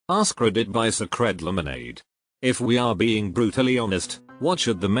AskReddit by Secret Lemonade. If we are being brutally honest, what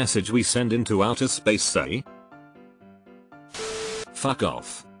should the message we send into outer space say? Fuck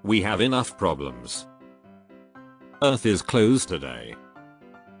off, we have enough problems. Earth is closed today.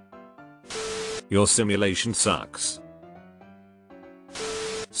 Your simulation sucks.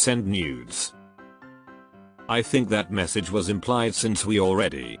 Send nudes. I think that message was implied since we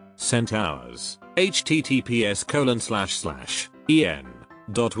already sent ours.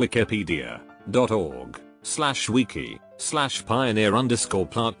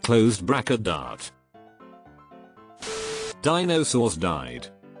 https://en.wikipedia.org/wiki/pioneer_part . Dinosaurs died.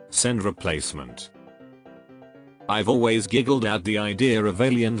 Send replacement. I've always giggled at the idea of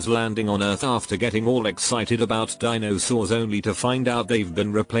aliens landing on Earth after getting all excited about dinosaurs only to find out they've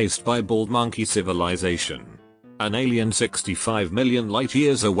been replaced by bald monkey civilization. An alien 65 million light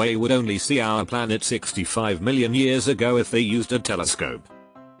years away would only see our planet 65 million years ago if they used a telescope.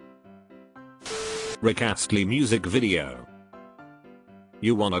 Recastly music video.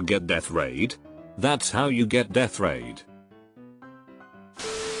 You wanna get death rayed? That's how you get death rayed.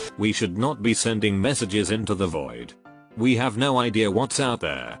 We should not be sending messages into the void. We have no idea what's out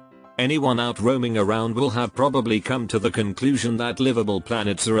there. Anyone out roaming around will have probably come to the conclusion that livable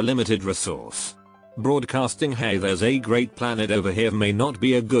planets are a limited resource. Broadcasting "hey, there's a great planet over here" may not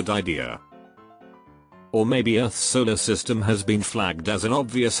be a good idea. Or maybe Earth's solar system has been flagged as an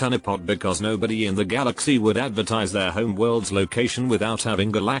obvious honeypot because nobody in the galaxy would advertise their home world's location without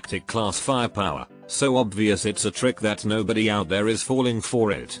having galactic class firepower. So obvious it's a trick that nobody out there is falling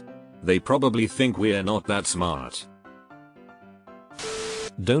for it. They probably think we're not that smart.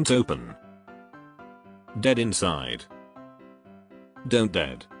 Don't open. Dead inside. Don't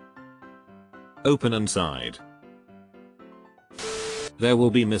dead. Open inside. There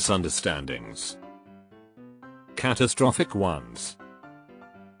will be misunderstandings. Catastrophic ones.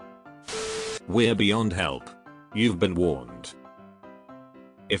 We're beyond help. You've been warned.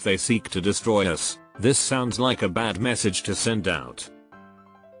 If they seek to destroy us, this sounds like a bad message to send out.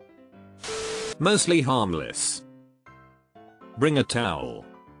 Mostly harmless. Bring a towel.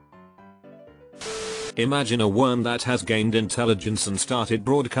 Imagine a worm that has gained intelligence and started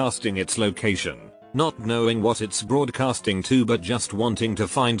broadcasting its location, not knowing what it's broadcasting to but just wanting to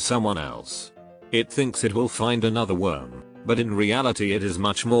find someone else. It thinks it will find another worm, but in reality it is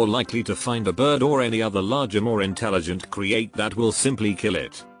much more likely to find a bird or any other larger, more intelligent create that will simply kill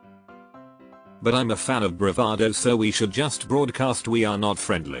it. But I'm a fan of bravado, so we should just broadcast we are not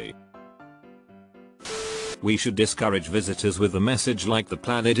friendly. We should discourage visitors with a message like the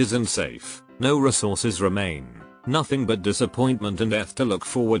planet is unsafe, no resources remain, nothing but disappointment and death to look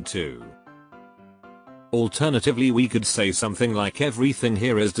forward to. Alternatively, we could say something like everything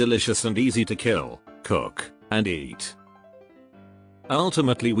here is delicious and easy to kill, cook, and eat.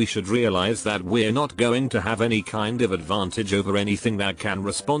 Ultimately, we should realize that we're not going to have any kind of advantage over anything that can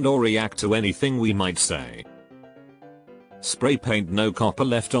respond or react to anything we might say. Spray paint no copper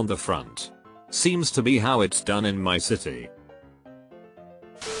left on the front. Seems to be how it's done in my city.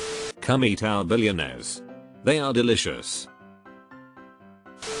 Come eat our billionaires. They are delicious.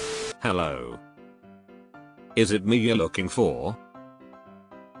 Hello. Is it me you're looking for?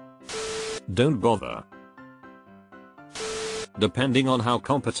 Don't bother. Depending on how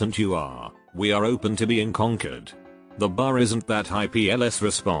competent you are, we are open to being conquered. The bar isn't that high. PLS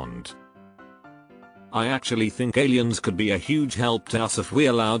respond. I actually think aliens could be a huge help to us if we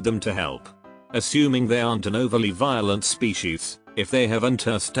allowed them to help. Assuming they aren't an overly violent species, if they have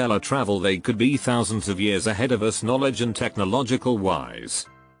interstellar travel they could be thousands of years ahead of us knowledge and technological wise.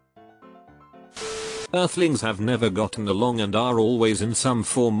 Earthlings have never gotten along and are always in some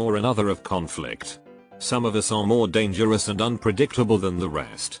form or another of conflict. Some of us are more dangerous and unpredictable than the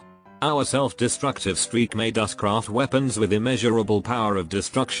rest. Our self-destructive streak made us craft weapons with immeasurable power of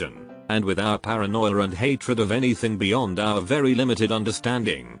destruction, and with our paranoia and hatred of anything beyond our very limited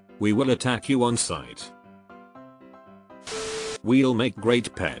understanding, we will attack you on sight. We'll make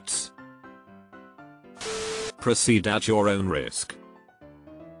great pets. Proceed at your own risk.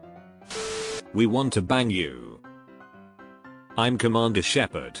 We want to bang you. I'm Commander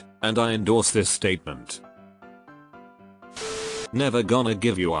Shepard, and I endorse this statement. Never gonna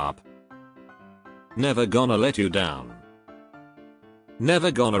give you up. Never gonna let you down.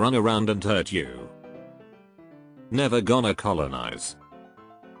 Never gonna run around and hurt you. Never gonna colonize.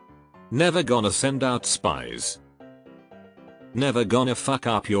 Never gonna send out spies. Never gonna fuck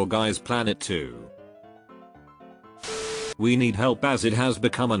up your guy's planet too. We need help as it has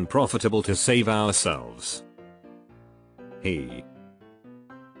become unprofitable to save ourselves.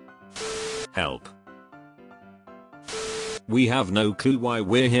 Help. We have no clue why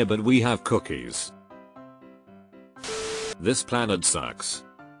we're here, but we have cookies. This planet sucks.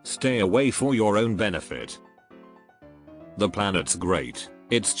 Stay away for your own benefit. The planet's great.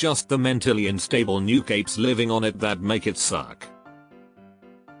 It's just the mentally unstable nuke apes living on it that make it suck.